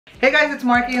Hey guys, it's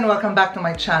Marky and welcome back to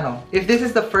my channel. If this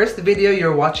is the first video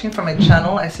you're watching from my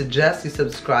channel, I suggest you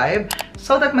subscribe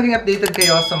so that maging updated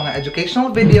kayo sa mga educational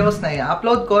videos na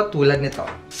i-upload ko tulad nito.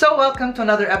 So welcome to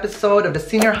another episode of the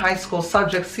Senior High School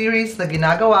Subject Series na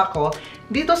ginagawa ko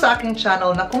dito sa aking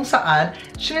channel na kung saan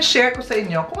sinishare ko sa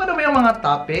inyo kung ano ba yung mga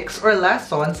topics or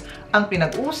lessons ang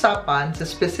pinag-uusapan sa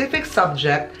specific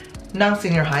subject ng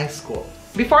senior high school.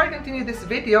 Before I continue this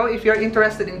video, if you're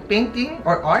interested in painting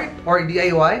or art or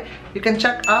DIY, you can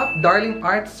check out Darling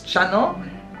Art's channel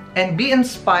and be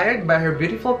inspired by her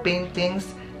beautiful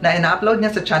paintings na ina-upload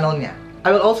niya sa channel niya.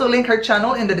 I will also link her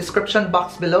channel in the description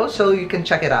box below so you can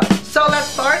check it out. So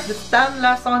let's start the STEM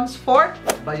lessons for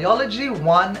Biology 1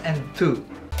 and 2.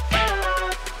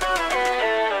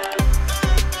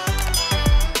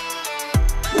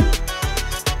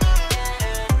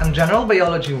 Ang General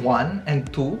Biology 1 and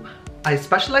 2 ay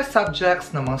specialized subjects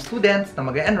ng mga students na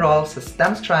mag-enroll sa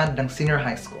STEM strand ng senior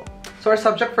high school. So our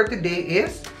subject for today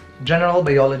is General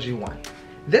Biology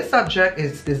 1. This subject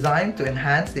is designed to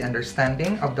enhance the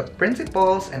understanding of the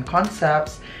principles and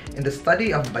concepts in the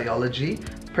study of biology,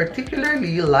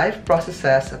 particularly life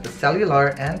processes at the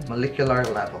cellular and molecular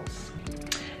levels.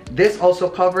 This also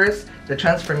covers the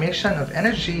transformation of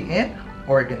energy in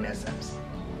organisms.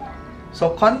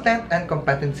 So, content and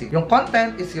competency. Yung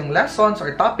content is yung lessons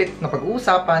or topics na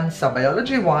pag-uusapan sa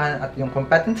Biology 1 at yung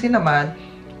competency naman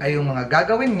ay yung mga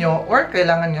gagawin nyo or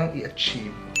kailangan nyo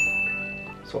i-achieve.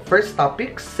 So, first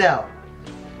topic, cell.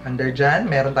 Under dyan,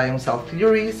 meron tayong cell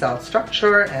theory, cell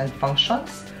structure, and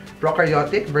functions,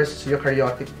 prokaryotic versus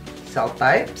eukaryotic cell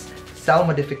types, cell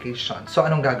modification. So,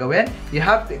 anong gagawin? You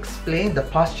have to explain the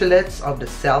postulates of the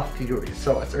cell theory.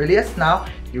 So, as early as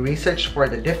now, you research for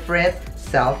the different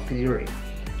cell theory.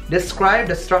 Describe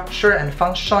the structure and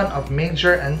function of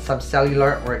major and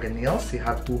subcellular organelles. You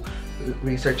have to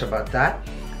research about that.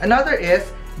 Another is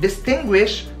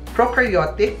distinguish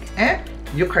prokaryotic and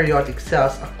eukaryotic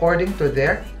cells according to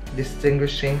their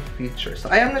distinguishing features.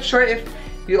 So I am not sure if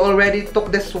you already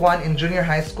took this one in junior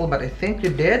high school, but I think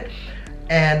you did.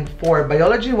 And for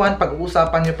Biology 1,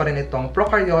 pag-uusapan nyo pa rin itong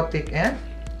prokaryotic and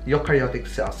eukaryotic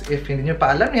cells. If hindi nyo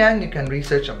pa alam yan, you can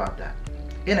research about that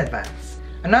in advance.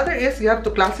 Another is you have to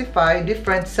classify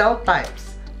different cell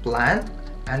types, plant,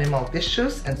 animal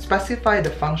tissues, and specify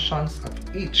the functions of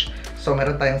each. So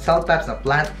meron tayong cell types na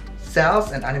plant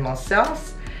cells and animal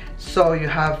cells. So you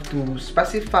have to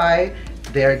specify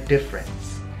their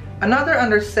difference. Another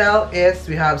under cell is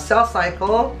we have cell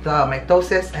cycle, the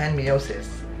mitosis and meiosis.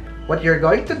 What you're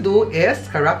going to do is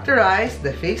characterize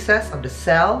the phases of the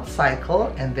cell cycle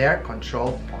and their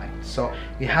control points. So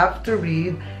you have to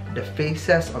read the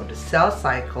phases of the cell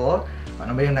cycle.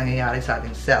 Ano ba yung nangyayari sa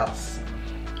ating cells?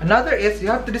 Another is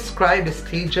you have to describe the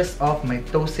stages of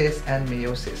mitosis and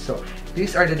meiosis. So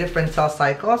these are the different cell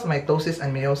cycles, mitosis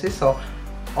and meiosis. So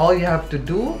all you have to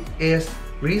do is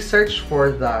research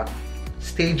for the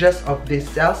stages of this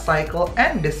cell cycle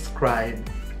and describe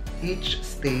each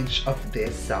stage of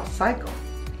this cell cycle.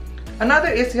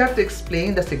 Another is you have to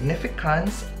explain the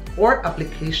significance or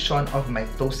application of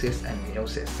mitosis and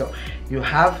meiosis. So you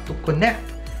have to connect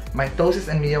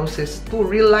mitosis and meiosis to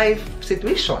real-life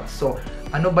situations. So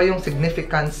ano ba yung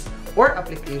significance or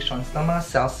applications ng mga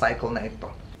cell cycle na ito?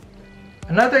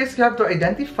 Another is you have to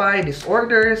identify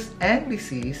disorders and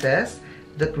diseases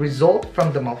that result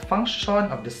from the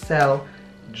malfunction of the cell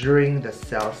during the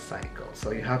cell cycle.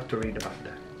 So you have to read about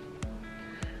that.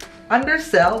 Under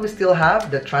cell, we still have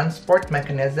the transport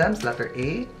mechanisms. Letter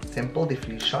A, simple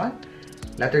diffusion.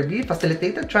 Letter B,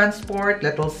 facilitated transport.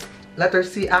 Letter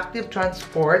C, active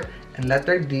transport. And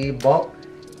letter D, bulk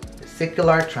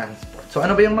vesicular transport. So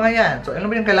ano ba yung mga yan? So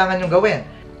ano ba yung kailangan nyo gawin?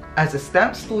 As a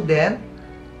STEM student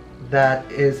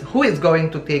who is going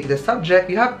to take the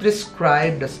subject, you have to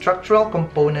describe the structural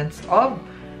components of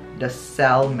the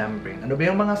cell membrane. Ano ba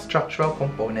yung mga structural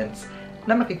components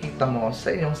na makikita mo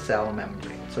sa iyong cell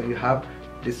membrane? So you have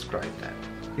to describe that.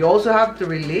 You also have to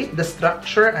relate the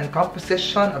structure and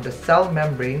composition of the cell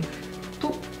membrane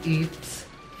to its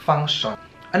function.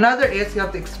 Another is you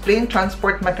have to explain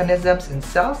transport mechanisms in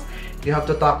cells. You have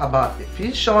to talk about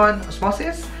diffusion,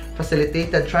 osmosis,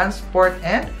 facilitated transport,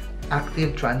 and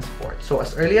active transport. So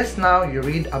as early as now, you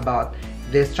read about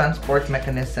these transport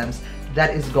mechanisms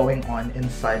that is going on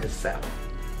inside the cell.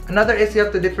 Another is you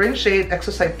have to differentiate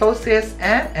exocytosis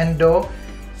and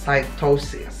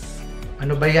endocytosis.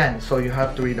 Ano ba yan? So you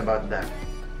have to read about that.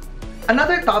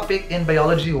 Another topic in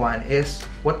Biology 1 is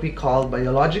what we call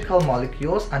biological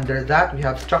molecules. Under that, we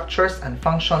have structures and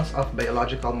functions of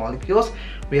biological molecules.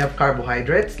 We have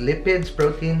carbohydrates, lipids,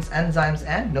 proteins, enzymes,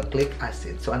 and nucleic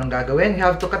acids. So anong gagawin? You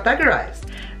have to categorize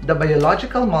the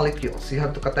biological molecules. You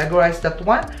have to categorize that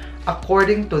one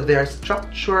according to their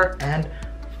structure and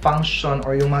function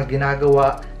or yung mga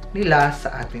ginagawa nila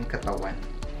sa ating katawan.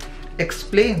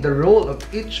 Explain the role of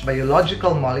each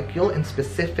biological molecule in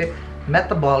specific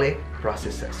metabolic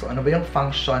processes. So ano ba yung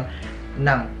function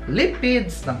ng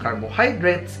lipids, ng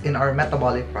carbohydrates in our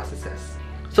metabolic processes?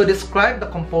 So describe the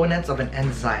components of an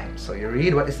enzyme. So you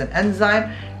read what is an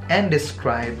enzyme and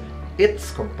describe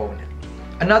its component.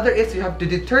 Another is you have to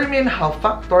determine how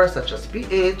factors such as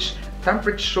pH,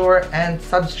 temperature, and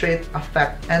substrate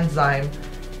affect enzyme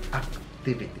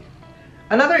activity.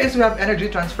 Another is we have energy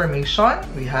transformation.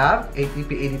 We have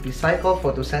ATP-ADP cycle,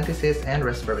 photosynthesis, and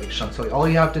respiration. So all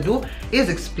you have to do is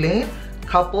explain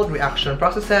coupled reaction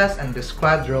processes and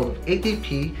describe the role of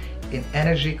ATP in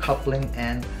energy coupling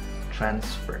and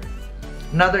transfer.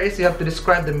 Another is you have to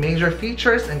describe the major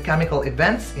features and chemical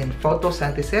events in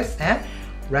photosynthesis and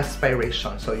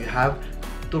respiration. So you have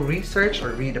to research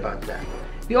or read about that.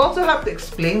 You also have to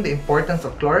explain the importance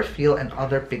of chlorophyll and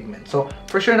other pigments. So,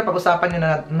 for sure, napag-usapan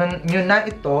nyo na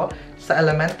ito sa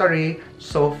elementary.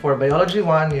 So, for Biology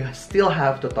 1, you still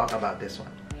have to talk about this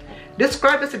one.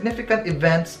 Describe the significant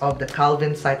events of the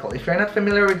Calvin cycle. If you're not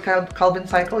familiar with Calvin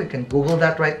cycle, you can Google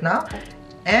that right now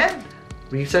and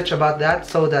research about that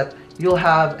so that you'll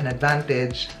have an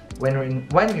advantage when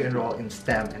you enroll in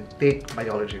STEM and take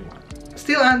Biology 1.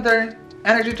 Still under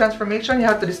energy transformation, you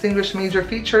have to distinguish major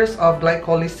features of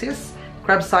glycolysis,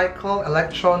 Krebs cycle,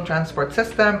 electron transport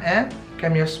system, and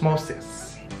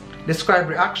chemiosmosis. Describe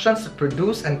reactions that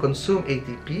produce and consume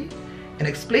ATP, and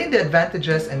explain the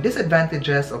advantages and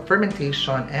disadvantages of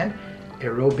fermentation and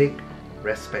aerobic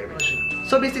respiration.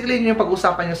 So basically, yun yung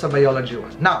pag-usapan nyo sa Biology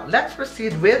 1. Now, let's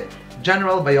proceed with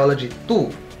General Biology 2.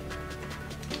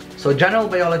 So General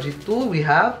Biology 2, we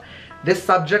have this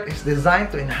subject is designed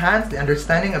to enhance the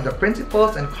understanding of the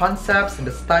principles and concepts in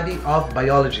the study of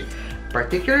biology,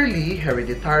 particularly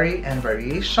hereditary and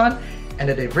variation and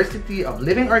the diversity of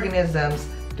living organisms,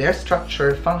 their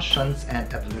structure, functions, and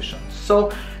evolution.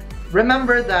 So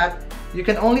remember that you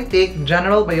can only take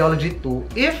General Biology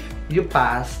 2 if you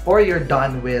pass or you're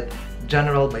done with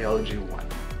General Biology 1.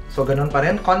 So ganun pa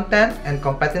rin, content and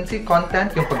competency.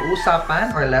 Content yung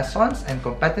pag-uusapan or lessons, and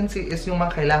competency is yung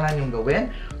mga kailangan yung gawin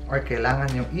or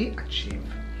kailangan yung i-achieve.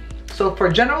 So for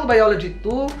General Biology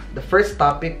 2, the first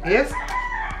topic is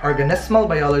organismal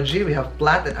biology. We have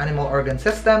plant and animal organ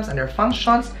systems and their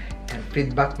functions and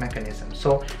feedback mechanisms.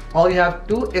 So all you have to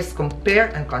do is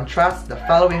compare and contrast the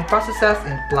following processes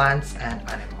in plants and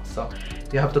animals. So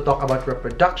you have to talk about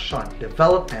reproduction,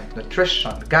 development,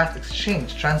 nutrition, gas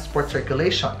exchange, transport,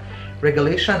 circulation,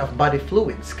 regulation of body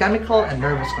fluids, chemical and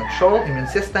nervous control, immune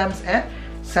systems, and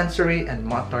sensory and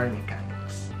motor mechanics.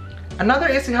 Another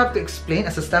is you have to explain,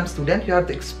 as a STEM student, you have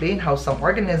to explain how some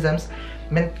organisms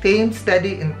maintain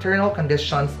steady internal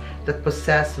conditions that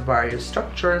possess various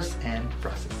structures and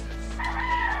processes.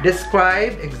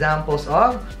 Describe examples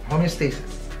of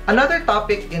homeostasis. Another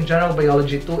topic in General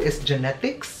Biology 2 is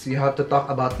genetics. You have to talk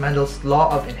about Mendel's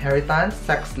law of inheritance,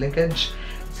 sex linkage,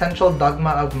 central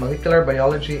dogma of molecular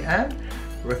biology, and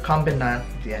recombinant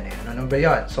DNA. Ano ba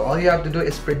yun? So all you have to do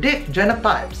is predict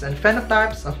genotypes and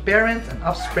phenotypes of parents and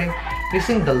offspring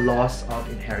using the laws of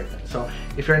inheritance. So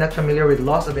if you're not familiar with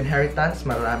laws of inheritance,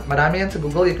 marami yan sa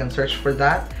Google. You can search for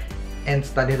that and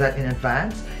study that in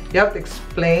advance. You have to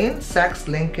explain sex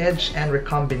linkage and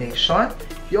recombination.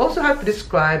 You also have to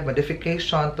describe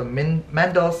modification to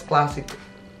Mendel's classic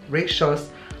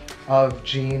ratios of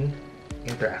gene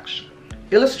interaction.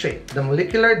 Illustrate the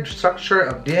molecular structure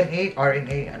of DNA,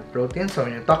 RNA, and protein. So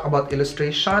when you talk about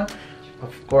illustration,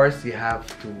 of course, you have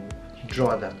to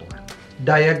draw that one.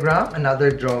 Diagram,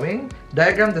 another drawing.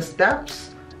 Diagram the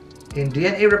steps in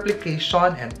DNA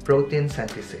replication and protein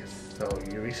synthesis. So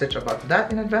you research about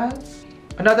that in advance.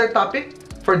 Another topic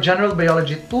for General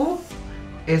Biology 2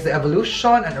 is the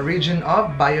evolution and origin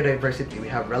of biodiversity. We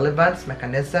have relevance,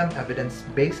 mechanism, evidence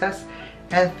basis,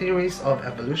 and theories of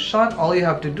evolution. All you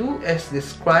have to do is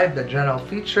describe the general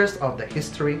features of the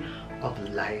history of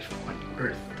life on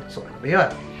Earth. So ano ba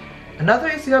yun? Another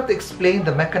is you have to explain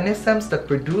the mechanisms that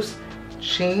produce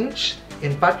change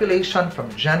in population from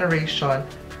generation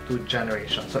to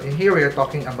generation. So in here we are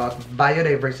talking about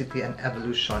biodiversity and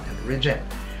evolution and origin.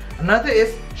 Another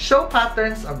is show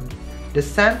patterns of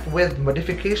descent with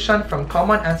modification from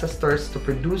common ancestors to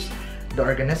produce the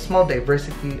organismal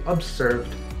diversity observed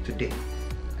today.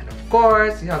 And of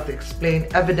course, you have to explain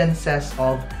evidences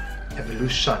of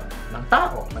evolution ng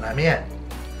tao. Marami yan.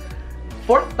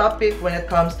 Fourth topic when it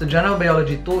comes to General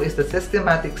Biology 2 is the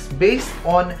systematics based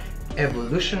on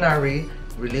evolutionary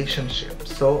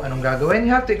relationships. So, anong gagawin?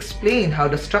 You have to explain how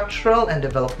the structural and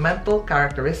developmental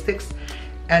characteristics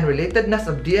and relatedness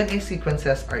of DNA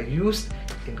sequences are used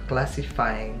in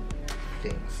classifying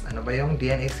things. Ano ba yung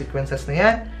DNA sequences na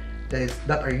yan?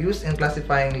 That are used in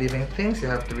classifying living things.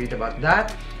 You have to read about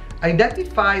that.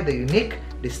 Identify the unique,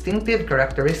 distinctive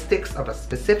characteristics of a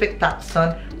specific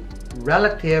taxon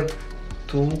relative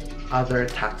to other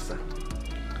taxa.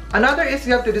 Another is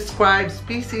you have to describe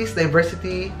species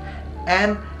diversity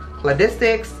and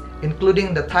cladistics,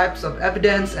 including the types of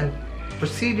evidence and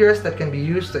procedures that can be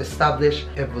used to establish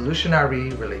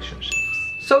evolutionary relationships.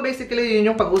 So basically, yun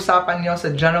yung pag-usapan nyo sa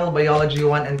General Biology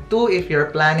 1 and 2 if you're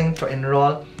planning to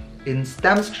enroll in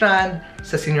STEM strand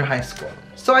sa senior high school.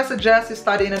 So I suggest you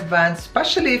study in advance,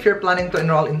 especially if you're planning to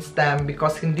enroll in STEM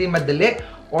because hindi madali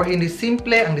or hindi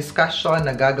simple ang discussion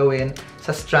na gagawin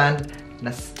sa strand na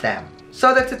STEM.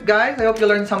 So that's it guys. I hope you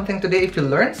learned something today. If you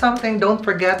learned something, don't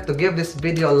forget to give this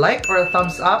video a like or a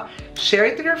thumbs up, share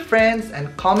it to your friends,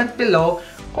 and comment below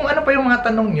kung ano pa yung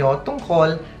mga tanong nyo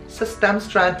tungkol sa STEM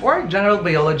strand or General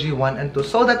Biology 1 and 2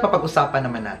 so that mapag-usapan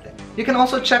naman natin. You can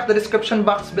also check the description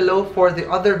box below for the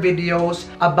other videos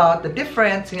about the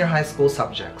different senior high school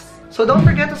subjects. So don't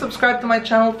forget to subscribe to my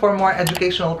channel for more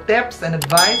educational tips and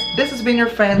advice. This has been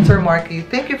your friend, Sir Marky.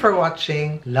 Thank you for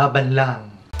watching. Laban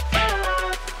lang!